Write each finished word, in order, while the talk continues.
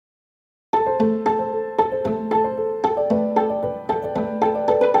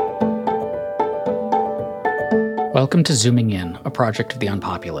Welcome to Zooming In, a project of the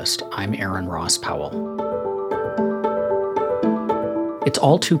Unpopulist. I'm Aaron Ross Powell. It's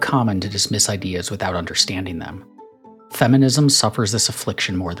all too common to dismiss ideas without understanding them. Feminism suffers this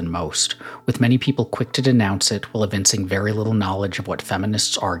affliction more than most, with many people quick to denounce it while evincing very little knowledge of what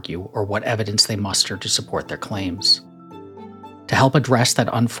feminists argue or what evidence they muster to support their claims. To help address that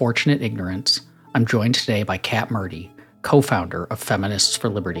unfortunate ignorance, I'm joined today by Kat Murti, co-founder of Feminists for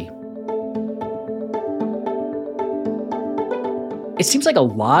Liberty. It seems like a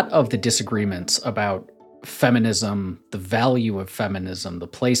lot of the disagreements about feminism, the value of feminism, the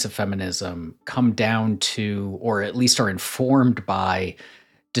place of feminism, come down to, or at least are informed by,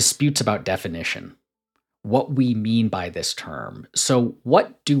 disputes about definition, what we mean by this term. So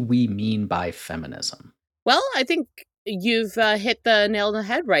what do we mean by feminism? Well, I think you've hit the nail on the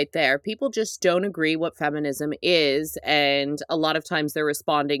head right there. People just don't agree what feminism is, and a lot of times they're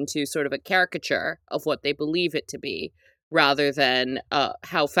responding to sort of a caricature of what they believe it to be, rather than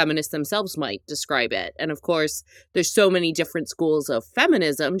how feminists themselves might describe it. And of course, there's so many different schools of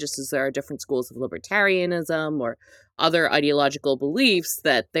feminism, just as there are different schools of libertarianism or other ideological beliefs,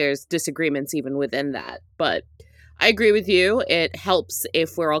 that there's disagreements even within that. But I agree with you. It helps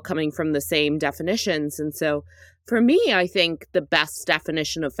if we're all coming from the same definitions. And so for me, I think the best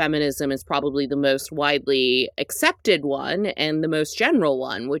definition of feminism is probably the most widely accepted one and the most general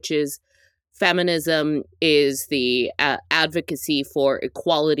one, which is feminism is the advocacy for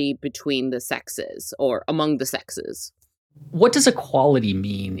equality between the sexes or among the sexes. What does equality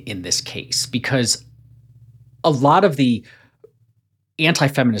mean in this case? Because a lot of the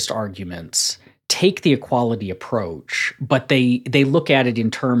anti-feminist arguments take the equality approach, but they look at it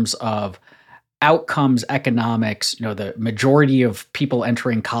in terms of outcomes, economics. The majority of people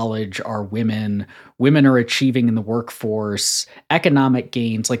entering college are women. Women are achieving in the workforce, economic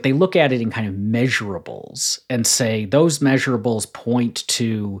gains. Like, they look at it in kind of measurables and say those measurables point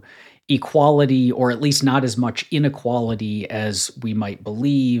to equality, or at least not as much inequality as we might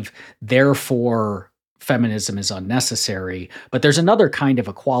believe. Therefore, feminism is unnecessary. But there's another kind of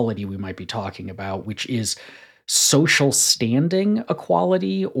equality we might be talking about, which is social standing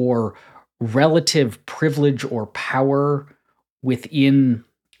equality, or relative privilege or power within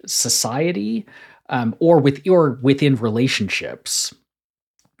society, or within relationships.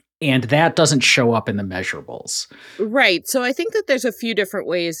 And that doesn't show up in the measurables. Right. So I think that there's a few different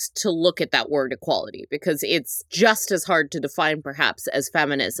ways to look at that word equality, because it's just as hard to define perhaps as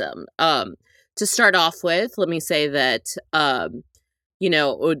feminism. To start off with, let me say that,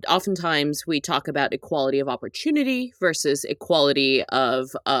 oftentimes we talk about equality of opportunity versus equality of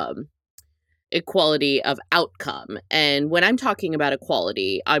outcome. And when I'm talking about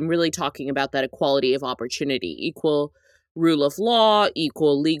equality, I'm really talking about that equality of opportunity, equal rule of law,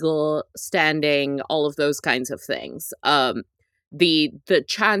 equal legal standing, all of those kinds of things. The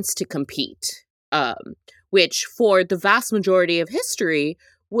chance to compete, which for the vast majority of history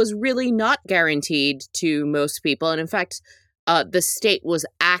was really not guaranteed to most people. And in fact, the state was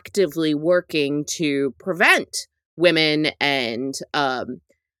actively working to prevent women and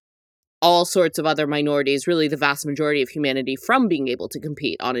all sorts of other minorities, really the vast majority of humanity, from being able to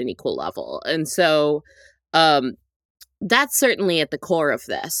compete on an equal level. And so that's certainly at the core of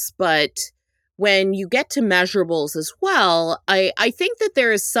this. But when you get to measurables as well, I think that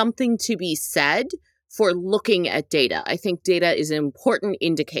there is something to be said for looking at data. I think data is an important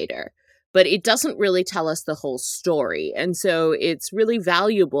indicator, but it doesn't really tell us the whole story. And so it's really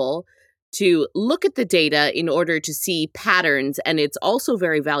valuable to look at the data in order to see patterns. And it's also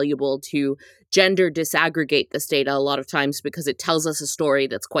very valuable to gender disaggregate this data a lot of times, because it tells us a story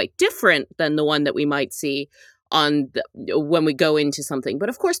that's quite different than the one that we might see when we go into something. But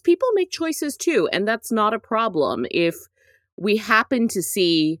of course, people make choices too, and that's not a problem. If we happen to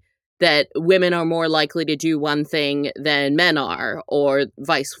see that women are more likely to do one thing than men are, or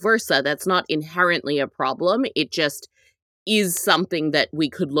vice versa, that's not inherently a problem. It just is something that we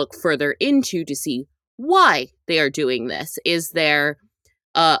could look further into to see why they are doing this. Is there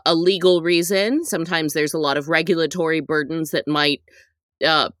a legal reason? Sometimes there's a lot of regulatory burdens that might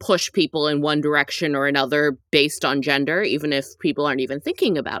push people in one direction or another based on gender, even if people aren't even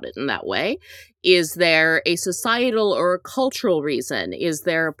thinking about it in that way. Is there a societal or a cultural reason? Is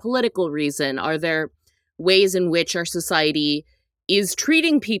there a political reason? Are there ways in which our society is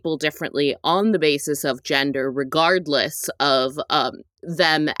treating people differently on the basis of gender, regardless of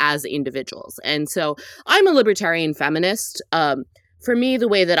them as individuals? And so I'm a libertarian feminist. For me, the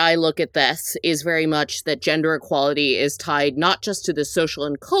way that I look at this is very much that gender equality is tied not just to the social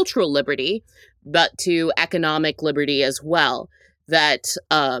and cultural liberty, but to economic liberty as well. That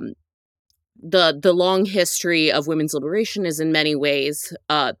the long history of women's liberation is in many ways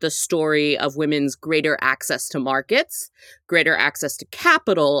the story of women's greater access to markets, greater access to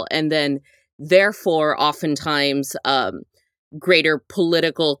capital, and then therefore oftentimes greater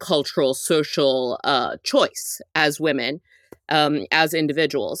political, cultural, social choice as women, as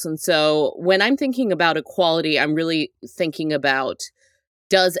individuals. And so when I'm thinking about equality, I'm really thinking about,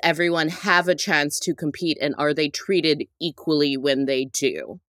 does everyone have a chance to compete, and are they treated equally when they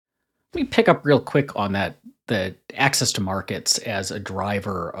do? Let me pick up real quick on that, the access to markets as a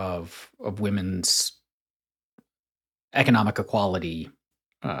driver of women's economic equality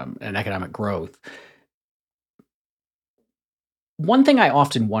and economic growth. One thing I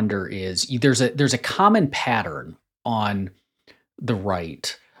often wonder is there's a common pattern on the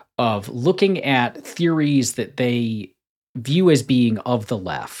right of looking at theories that they view as being of the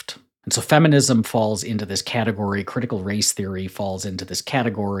left. And so feminism falls into this category, critical race theory falls into this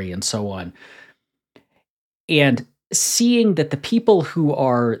category, and so on. And seeing that the people who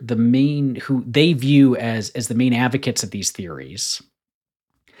are who they view as the main advocates of these theories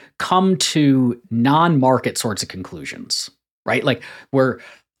come to non-market sorts of conclusions, right? Like, where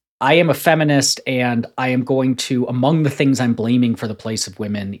I am a feminist and I am going to, among the things I'm blaming for the place of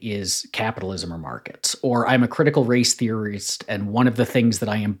women is capitalism or markets. Or I'm a critical race theorist and one of the things that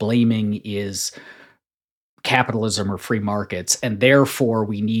I am blaming is capitalism or free markets, and therefore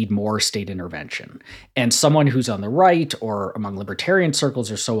we need more state intervention. And someone who's on the right or among libertarian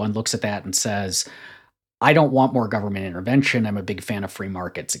circles or so on looks at that and says, I don't want more government intervention. I'm a big fan of free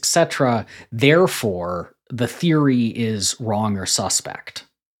markets, etc. Therefore, the theory is wrong or suspect.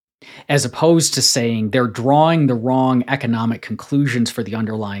 As opposed to saying they're drawing the wrong economic conclusions for the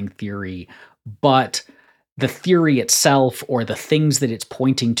underlying theory, but the theory itself or the things that it's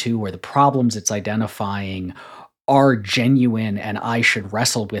pointing to or the problems it's identifying are genuine and I should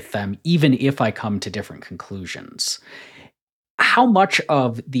wrestle with them even if I come to different conclusions. How much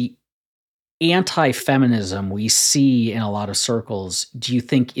of the anti-feminism we see in a lot of circles do you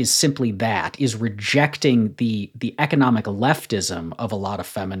think is simply that, is rejecting the economic leftism of a lot of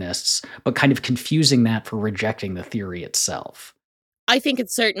feminists, but kind of confusing that for rejecting the theory itself? I think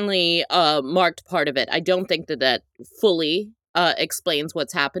it's certainly a marked part of it. I don't think that fully explains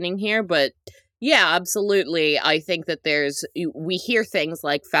what's happening here, but yeah, absolutely. I think that we hear things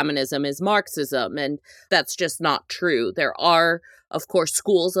like feminism is Marxism, and that's just not true. There are, of course,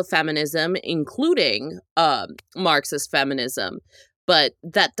 schools of feminism, including Marxist feminism, but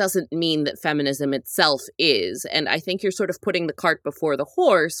that doesn't mean that feminism itself is. And I think you're sort of putting the cart before the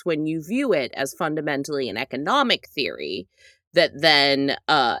horse when you view it as fundamentally an economic theory that then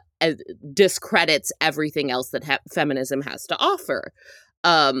discredits everything else that feminism has to offer.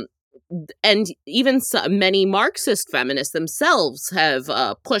 And even many Marxist feminists themselves have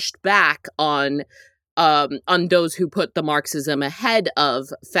pushed back on those who put the Marxism ahead of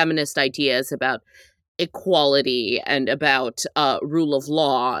feminist ideas about equality and about rule of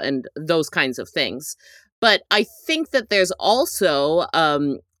law and those kinds of things. But I think that there's also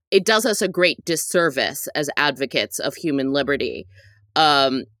it does us a great disservice as advocates of human liberty.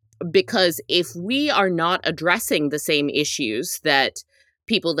 Because if we are not addressing the same issues that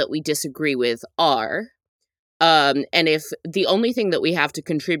people that we disagree with are, and if the only thing that we have to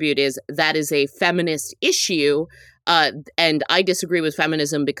contribute is that is a feminist issue, and I disagree with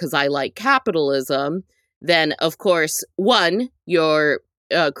feminism because I like capitalism, then of course, one, you're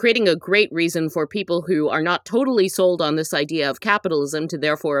creating a great reason for people who are not totally sold on this idea of capitalism to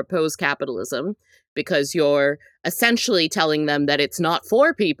therefore oppose capitalism, because you're essentially telling them that it's not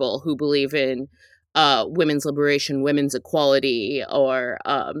for people who believe in women's liberation, women's equality, or,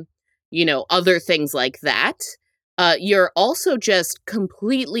 other things like that. You're also just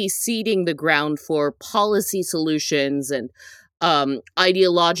completely ceding the ground for policy solutions and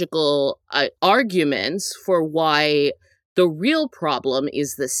ideological arguments for why the real problem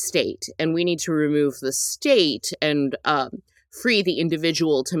is the state, and we need to remove the state and free the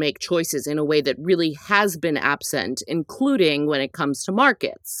individual to make choices in a way that really has been absent, including when it comes to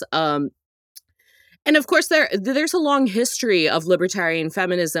markets. And of course, there's a long history of libertarian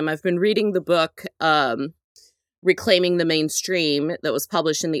feminism. I've been reading the book Reclaiming the Mainstream that was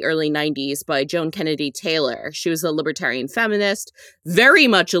published in the early 90s by Joan Kennedy Taylor. She was a libertarian feminist, very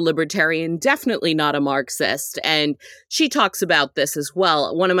much a libertarian, definitely not a Marxist, and she talks about this as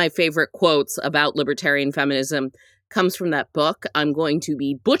well. One of my favorite quotes about libertarian feminism comes from that book. I'm going to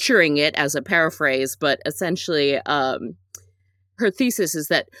be butchering it as a paraphrase, but essentially her thesis is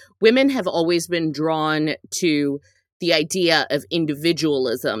that women have always been drawn to the idea of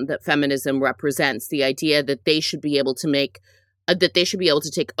individualism that feminism represents, the idea that they should be able to make that they should be able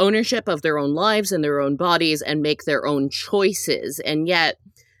to take ownership of their own lives and their own bodies and make their own choices. And yet,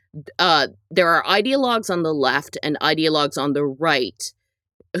 there are ideologues on the left and ideologues on the right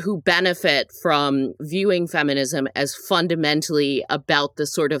who benefit from viewing feminism as fundamentally about the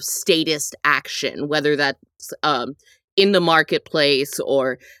sort of statist action, whether that's in the marketplace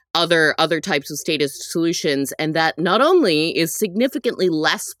or other types of statist solutions, and that not only is significantly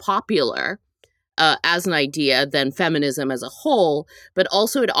less popular as an idea than feminism as a whole, but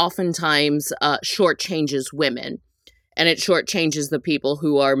also it oftentimes shortchanges women, and it shortchanges the people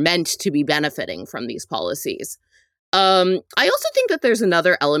who are meant to be benefiting from these policies. I also think that there's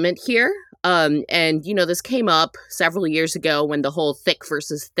another element here. And, this came up several years ago when the whole thick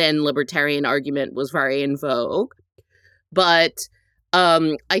versus thin libertarian argument was very in vogue. But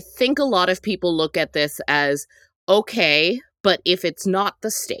I think a lot of people look at this as, okay, but if it's not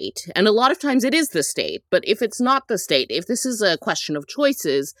the state, and a lot of times it is the state, but if it's not the state, if this is a question of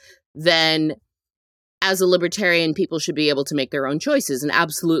choices, then as a libertarian, people should be able to make their own choices. And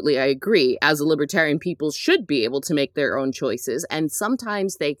absolutely, I agree. As a libertarian, people should be able to make their own choices. And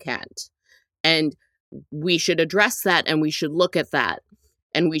sometimes they can't. And we should address that, and we should look at that,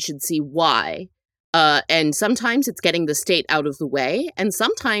 and we should see why. And sometimes it's getting the state out of the way. And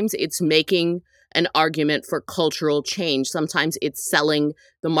sometimes it's making an argument for cultural change. Sometimes it's selling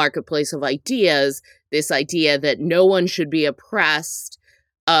the marketplace of ideas, this idea that no one should be oppressed.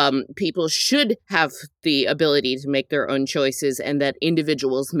 People should have the ability to make their own choices and that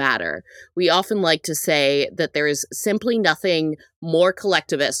individuals matter. We often like to say that there is simply nothing more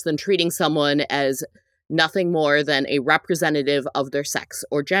collectivist than treating someone as nothing more than a representative of their sex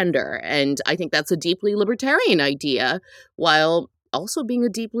or gender. And I think that's a deeply libertarian idea, while also being a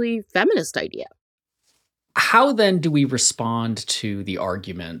deeply feminist idea. How then do we respond to the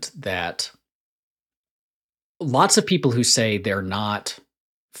argument that lots of people who say they're not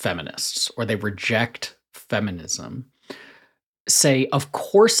feminists or they reject feminism say, of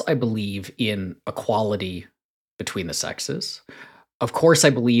course, I believe in equality between the sexes. Of course, I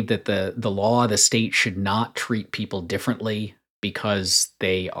believe that the law, the state should not treat people differently because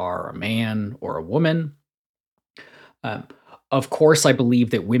they are a man or a woman. Of course, I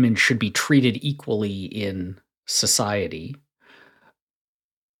believe that women should be treated equally in society.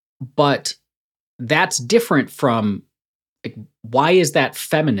 But that's different from, like, why is that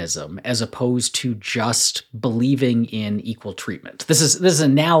feminism as opposed to just believing in equal treatment? This is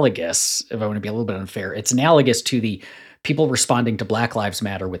analogous, if I want to be a little bit unfair, it's analogous to the people responding to Black Lives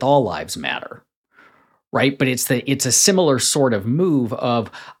Matter with All Lives Matter, right? But it's a similar sort of move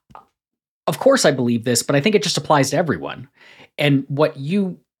of course I believe this, but I think it just applies to everyone. And what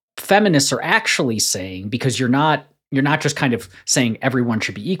you feminists are actually saying, because you're not just kind of saying everyone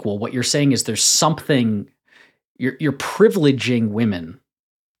should be equal, what you're saying is there's something, you're privileging women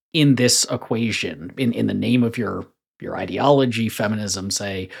in this equation in the name of your ideology, feminism,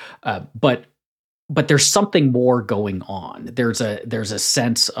 say, but there's something more going on. There's a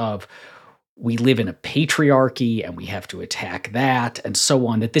sense of we live in a patriarchy and we have to attack that and so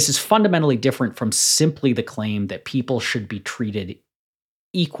on, that this is fundamentally different from simply the claim that people should be treated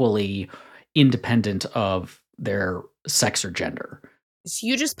equally independent of their sex or gender. So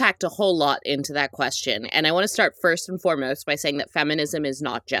you just packed a whole lot into that question. And I want to start first and foremost by saying that feminism is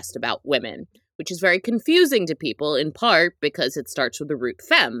not just about women, which is very confusing to people, in part because it starts with the root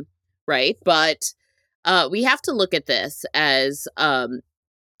fem, right? But we have to look at this as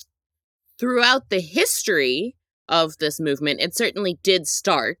throughout the history of this movement, it certainly did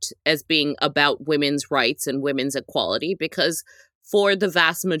start as being about women's rights and women's equality, because for the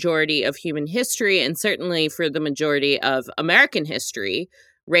vast majority of human history, and certainly for the majority of American history,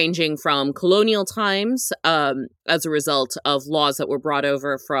 ranging from colonial times as a result of laws that were brought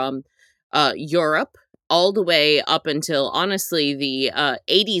over from Europe, all the way up until, honestly, the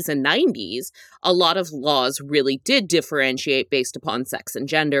 80s and 90s, a lot of laws really did differentiate based upon sex and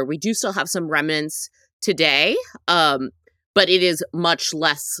gender. We do still have some remnants today, but it is much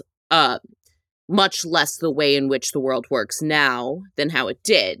less the way in which the world works now than how it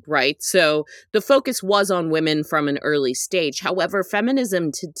did, right? So the focus was on women from an early stage. However,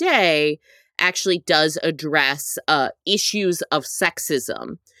 feminism today actually does address issues of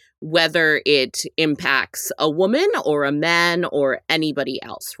sexism, whether it impacts a woman or a man or anybody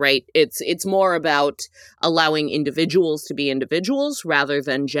else, right? It's more about allowing individuals to be individuals rather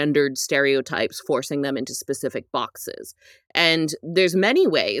than gendered stereotypes forcing them into specific boxes. And there's many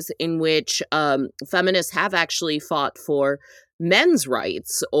ways in which feminists have actually fought for men's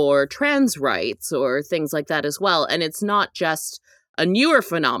rights or trans rights or things like that as well. And it's not just a newer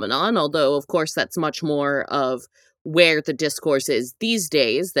phenomenon, although, of course, that's much more of where the discourse is these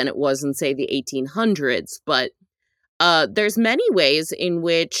days than it was in, say, the 1800s. But there's many ways in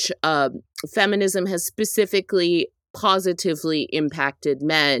which feminism has specifically positively impacted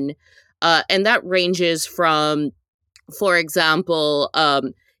men. And that ranges from, for example,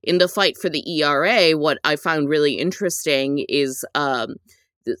 in the fight for the ERA, what I found really interesting is a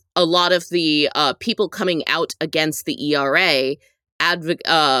lot of the people coming out against the ERA,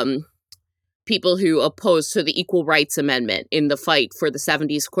 people who opposed to the Equal Rights Amendment in the fight for the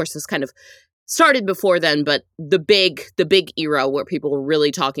 70s. Of course, this kind of started before then, but the big era where people were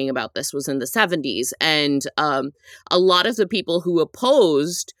really talking about this was in the 70s. And a lot of the people who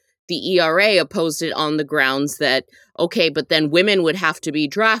opposed the ERA opposed it on the grounds that, okay, but then women would have to be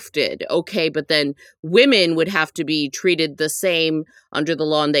drafted. Okay, but then women would have to be treated the same under the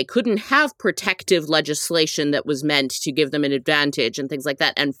law, and they couldn't have protective legislation that was meant to give them an advantage and things like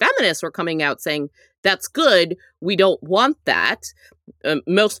that. And feminists were coming out saying, that's good, we don't want that.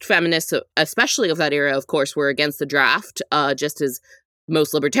 Most feminists, especially of that era, of course, were against the draft, just as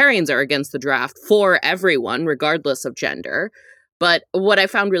most libertarians are against the draft for everyone, regardless of gender. But what I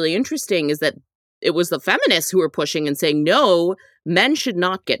found really interesting is that it was the feminists who were pushing and saying, no, men should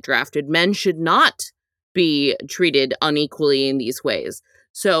not get drafted. Men should not be treated unequally in these ways.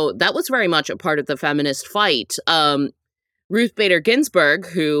 So that was very much a part of the feminist fight. Ruth Bader Ginsburg,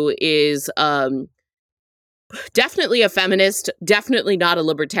 who is definitely a feminist, definitely not a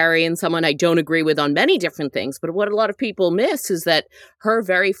libertarian, someone I don't agree with on many different things. But what a lot of people miss is that her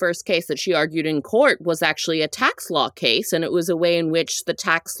very first case that she argued in court was actually a tax law case, and it was a way in which the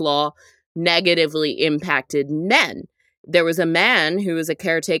tax law negatively impacted men. There was a man who was a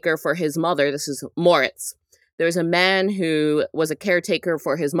caretaker for his mother. This is Moritz. There was a man who was a caretaker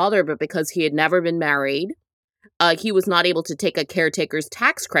for his mother, but because he had never been married, he was not able to take a caretaker's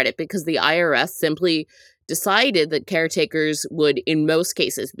tax credit because the IRS simply decided that caretakers would, in most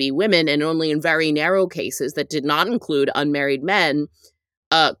cases, be women, and only in very narrow cases that did not include unmarried men,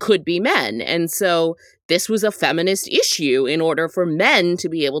 could be men. And so this was a feminist issue in order for men to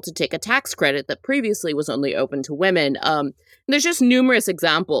be able to take a tax credit that previously was only open to women. There's just numerous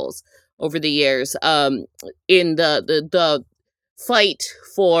examples over the years in the fight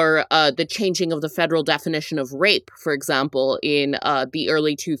for the changing of the federal definition of rape, for example, in the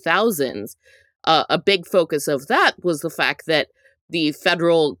early 2000s. A big focus of that was the fact that the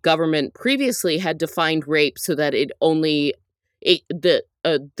federal government previously had defined rape so that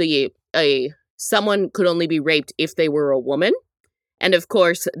someone could only be raped if they were a woman. And of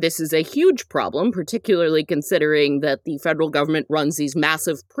course, this is a huge problem, particularly considering that the federal government runs these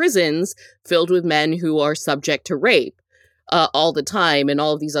massive prisons filled with men who are subject to rape all the time, and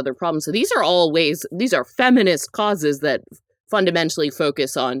all of these other problems. So these are feminist causes that fundamentally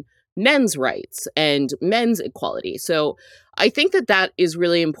focus on men's rights and men's equality. So I think that is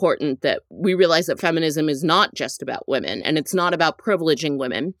really important, that we realize that feminism is not just about women, and it's not about privileging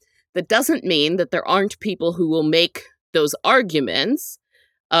women. That doesn't mean that there aren't people who will make those arguments,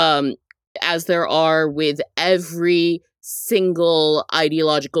 as there are with every single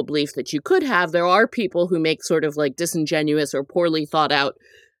ideological belief that you could have. There are people who make sort of like disingenuous or poorly thought out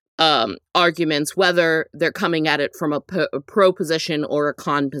arguments, whether they're coming at it from a pro position or a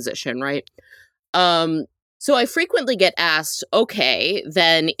con position, right? So I frequently get asked, okay,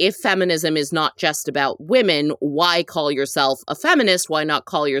 then if feminism is not just about women, why call yourself a feminist? Why not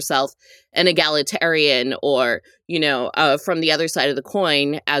call yourself an egalitarian? Or, from the other side of the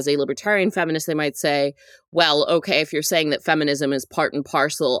coin, as a libertarian feminist, they might say, well, okay, if you're saying that feminism is part and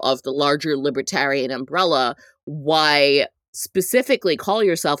parcel of the larger libertarian umbrella, why specifically call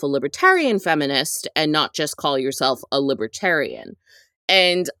yourself a libertarian feminist and not just call yourself a libertarian?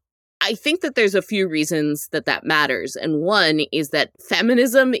 And I think that there's a few reasons that matters. And one is that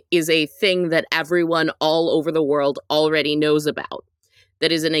feminism is a thing that everyone all over the world already knows about.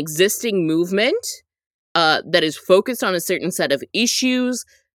 That is an existing movement that is focused on a certain set of issues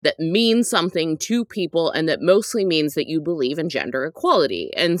that mean something to people, and that mostly means that you believe in gender equality.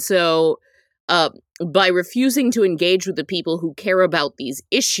 And so by refusing to engage with the people who care about these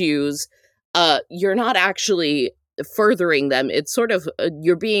issues, you're not actually furthering them. It's sort of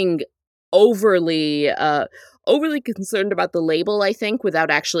you're being overly concerned about the label, I think, without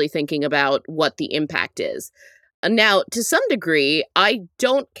actually thinking about what the impact is. Now, to some degree, I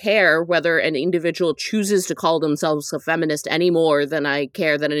don't care whether an individual chooses to call themselves a feminist any more than I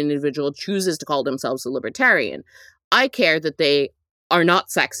care that an individual chooses to call themselves a libertarian. I care that they are not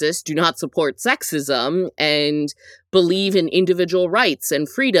sexist, do not support sexism, and believe in individual rights and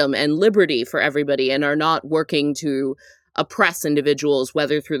freedom and liberty for everybody, and are not working to oppress individuals,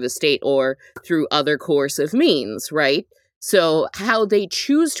 whether through the state or through other coercive means, right? So how they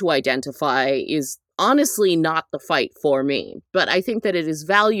choose to identify is honestly not the fight for me. But I think that it is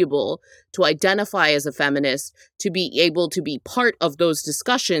valuable to identify as a feminist, to be able to be part of those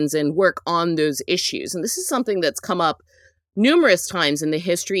discussions and work on those issues. And this is something that's come up numerous times in the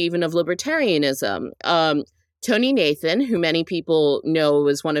history even of libertarianism. Tony Nathan, who many people know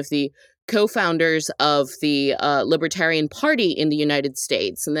was one of the co-founders of the Libertarian Party in the United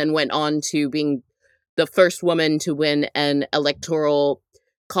States, and then went on to being the first woman to win an electoral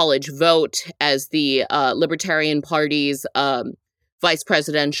college vote as the Libertarian Party's vice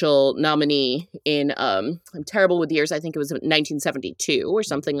presidential nominee in, I'm terrible with years, I think it was 1972 or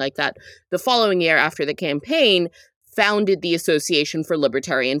something like that. The following year after the campaign, founded the Association for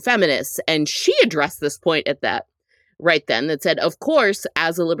Libertarian Feminists. And she addressed this point at that right then, that said, of course,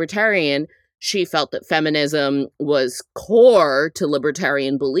 as a libertarian, she felt that feminism was core to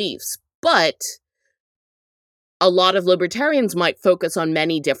libertarian beliefs. But a lot of libertarians might focus on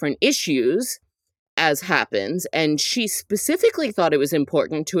many different issues, as happens, and she specifically thought it was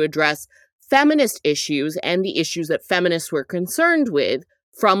important to address feminist issues and the issues that feminists were concerned with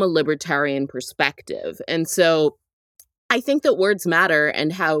from a libertarian perspective. And so I think that words matter,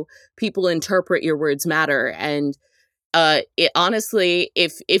 and how people interpret your words matter. And honestly,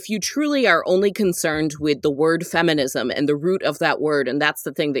 if you truly are only concerned with the word feminism and the root of that word, and that's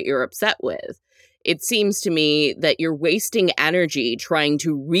the thing that you're upset with, it seems to me that you're wasting energy trying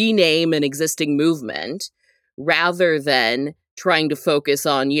to rename an existing movement rather than trying to focus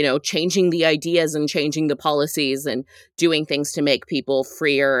on, changing the ideas and changing the policies and doing things to make people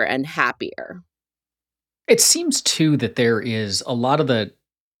freer and happier. It seems too that there is a lot of the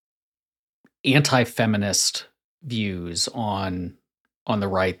anti-feminist views on the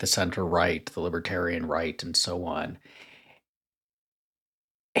right, the center right, the libertarian right, and so on,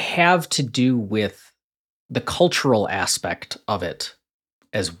 have to do with the cultural aspect of it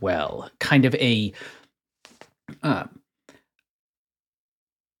as well. Kind of uh,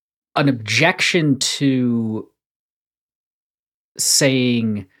 an objection to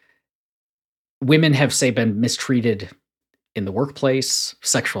saying women have, say, been mistreated in the workplace.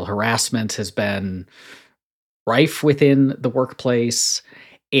 Sexual harassment has been rife within the workplace,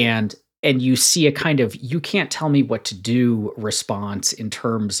 and you see a kind of "you can't tell me what to do" response in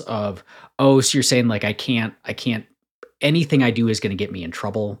terms of, oh, so you're saying like I can't anything I do is going to get me in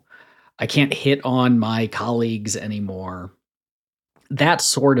trouble. I can't hit on my colleagues anymore. That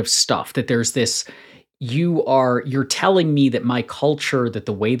sort of stuff, that there's this, you're telling me that my culture, that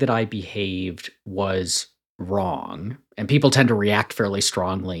the way that I behaved was wrong, and people tend to react fairly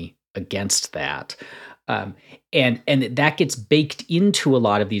strongly against that. And that gets baked into a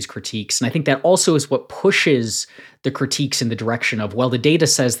lot of these critiques. And I think that also is what pushes the critiques in the direction of, well, the data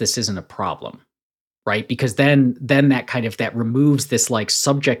says this isn't a problem, right? Because then that removes this like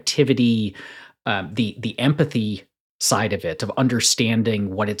subjectivity, the empathy side of it, of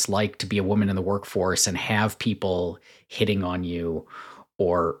understanding what it's like to be a woman in the workforce and have people hitting on you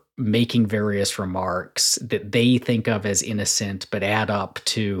or making various remarks that they think of as innocent but add up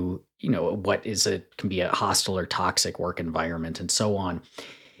to, what can be a hostile or toxic work environment and so on.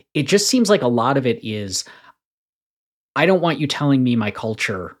 It just seems like a lot of it is, I don't want you telling me my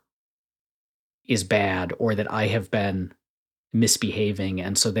culture is bad or that I have been misbehaving,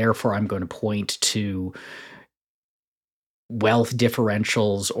 and so therefore I'm going to point to wealth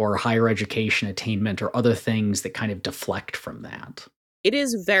differentials or higher education attainment or other things that kind of deflect from that. It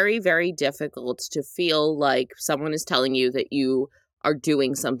is very, very difficult to feel like someone is telling you that you are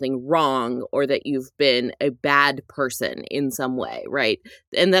doing something wrong or that you've been a bad person in some way, right?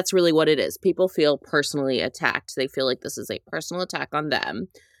 And that's really what it is. People feel personally attacked. They feel like this is a personal attack on them.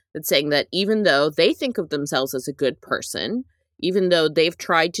 That's saying that even though they think of themselves as a good person, even though they've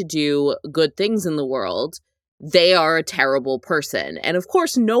tried to do good things in the world, they are a terrible person. And of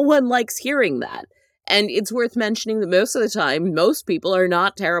course, no one likes hearing that. And it's worth mentioning that most of the time, most people are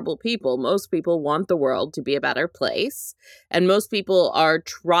not terrible people. Most people want the world to be a better place. And most people are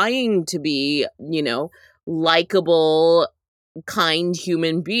trying to be, likable, kind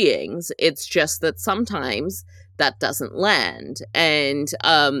human beings. It's just that sometimes that doesn't land. And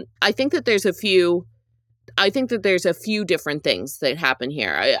I think that there's a few different things that happen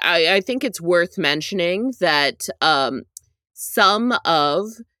here. I think it's worth mentioning that some of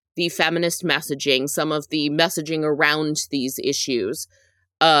the feminist messaging, some of the messaging around these issues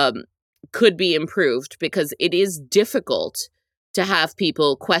could be improved, because it is difficult to have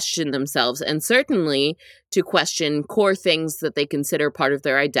people question themselves, and certainly to question core things that they consider part of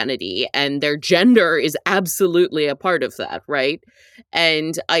their identity. And their gender is absolutely a part of that, right?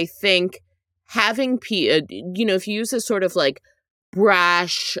 And I think having, if you use a sort of like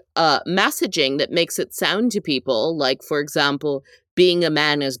brash messaging that makes it sound to people, like, for example, being a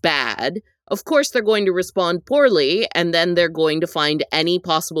man is bad, of course they're going to respond poorly, and then they're going to find any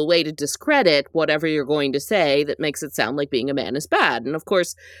possible way to discredit whatever you're going to say that makes it sound like being a man is bad. And of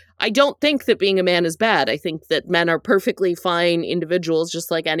course, I don't think that being a man is bad. I think that men are perfectly fine individuals just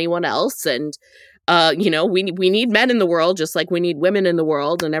like anyone else. And, we need men in the world just like we need women in the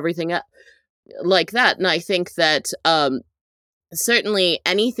world and everything like that. And I think that certainly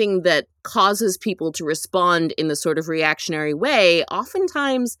anything that causes people to respond in the sort of reactionary way,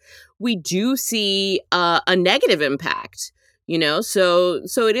 oftentimes we do see a negative impact, so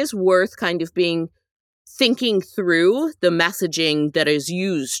it is worth kind of thinking through the messaging that is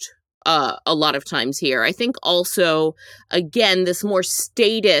used a lot of times here. I think also, again, the more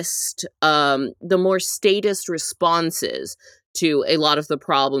statist responses to a lot of the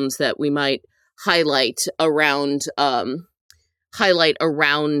problems that we might highlight around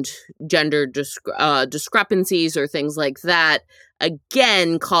gender discrepancies or things like that,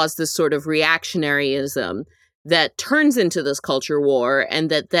 again, cause this sort of reactionaryism that turns into this culture war,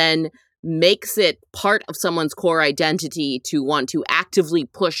 and that then makes it part of someone's core identity to want to actively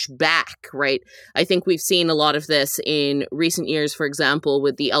push back, right? I think we've seen a lot of this in recent years, for example,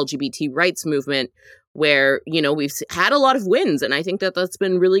 with the LGBT rights movement, where, we've had a lot of wins, and I think that that's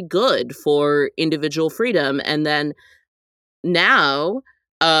been really good for individual freedom. And then now,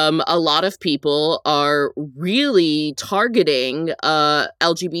 a lot of people are really targeting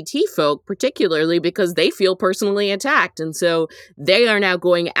LGBT folk, particularly because they feel personally attacked. And so they are now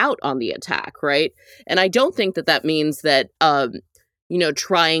going out on the attack, right? And I don't think that that means that,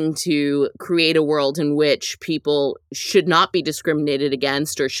 trying to create a world in which people should not be discriminated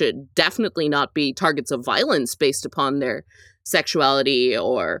against or should definitely not be targets of violence based upon their sexuality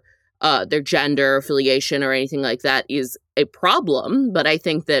or their gender affiliation or anything like that is a problem. But I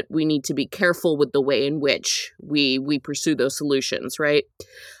think that we need to be careful with the way in which we pursue those solutions, right?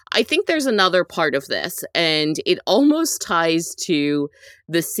 I think there's another part of this, and it almost ties to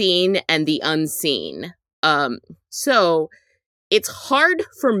the seen and the unseen. So it's hard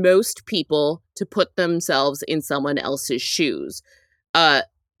for most people to put themselves in someone else's shoes.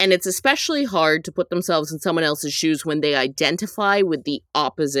 And it's especially hard to put themselves in someone else's shoes when they identify with the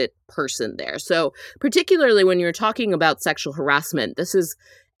opposite person there. So particularly when you're talking about sexual harassment, this is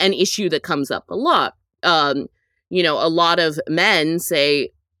an issue that comes up a lot. A lot of men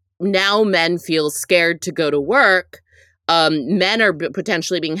say now men feel scared to go to work. Men are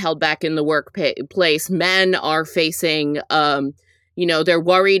potentially being held back in the workplace. Men are facing, they're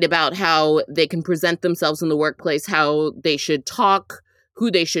worried about how they can present themselves in the workplace, how they should talk, who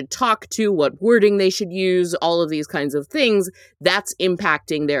they should talk to, what wording they should use, all of these kinds of things. That's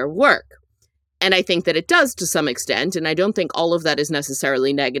impacting their work. And I think that it does to some extent, and I don't think all of that is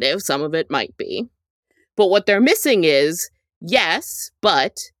necessarily negative. Some of it might be. But what they're missing is, yes,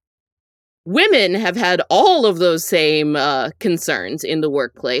 but women have had all of those same concerns in the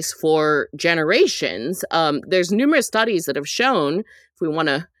workplace for generations. There's numerous studies that have shown, if we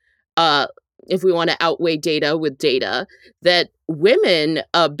want to outweigh data with data, that women,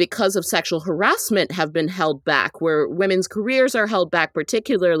 because of sexual harassment, have been held back, where women's careers are held back,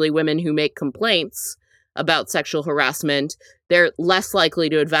 particularly women who make complaints about sexual harassment. They're less likely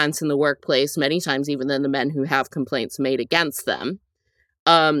to advance in the workplace, many times even than the men who have complaints made against them.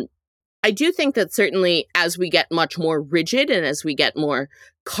 I do think that certainly as we get much more rigid and as we get more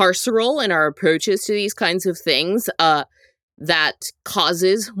carceral in our approaches to these kinds of things, that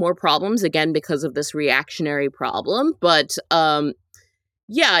causes more problems, again, because of this reactionary problem. But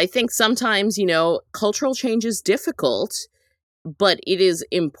I think sometimes, cultural change is difficult, but it is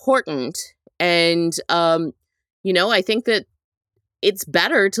important. And, I think that it's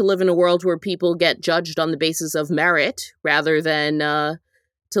better to live in a world where people get judged on the basis of merit rather than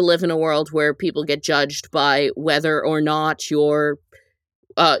to live in a world where people get judged by whether or not you're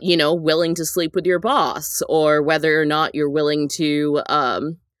willing to sleep with your boss, or whether or not you're willing to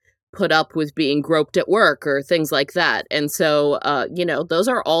put up with being groped at work or things like that. And so, those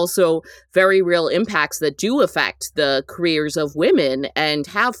are also very real impacts that do affect the careers of women, and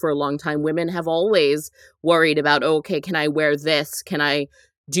have for a long time. Women have always worried about, okay, can I wear this? Can I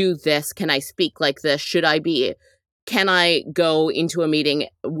do this? Can I speak like this? Can I go into a meeting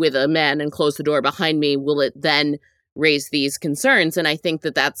with a man and close the door behind me? Will it then raise these concerns. And I think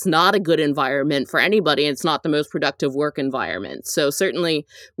that that's not a good environment for anybody. It's not the most productive work environment. So certainly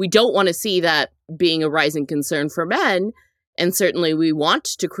we don't want to see that being a rising concern for men. And certainly we want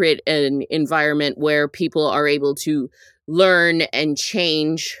to create an environment where people are able to learn and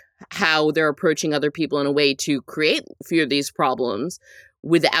change how they're approaching other people in a way to create few of these problems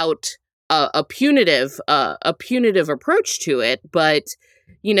without a punitive approach to it. But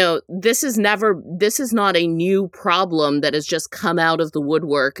this is not a new problem that has just come out of the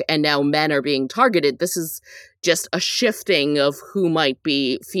woodwork and now men are being targeted. This is just a shifting of who might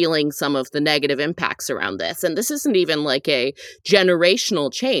be feeling some of the negative impacts around this. And this isn't even like a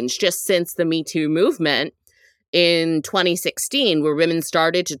generational change. Just since the Me Too movement in 2016, where women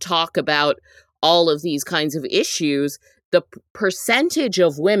started to talk about all of these kinds of issues, the percentage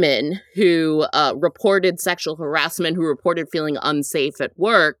of women who reported sexual harassment, who reported feeling unsafe at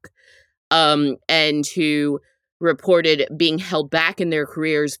work, and who reported being held back in their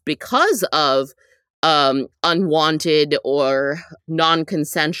careers because of unwanted or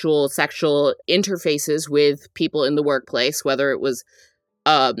non-consensual sexual interfaces with people in the workplace, whether it was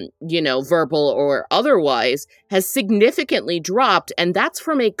verbal or otherwise, has significantly dropped. And that's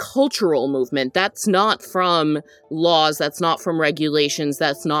from a cultural movement. That's not from laws. That's not from regulations.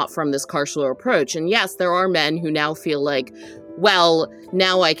 That's not from this carceral approach. And yes, there are men who now feel like, well,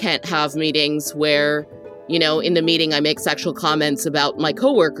 now I can't have meetings where, in the meeting I make sexual comments about my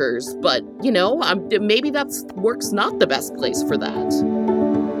coworkers. But, maybe work's not the best place for that.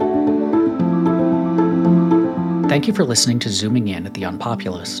 Thank you for listening to Zooming In at The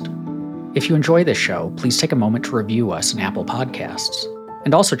Unpopulist. If you enjoy this show, please take a moment to review us in Apple Podcasts.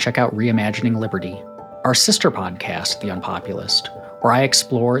 And also check out Reimagining Liberty, our sister podcast, The Unpopulist, where I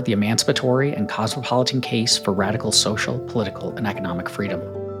explore the emancipatory and cosmopolitan case for radical social, political, and economic freedom.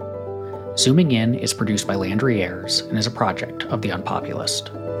 Zooming In is produced by Landry Ayers and is a project of The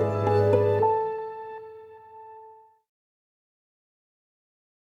Unpopulist.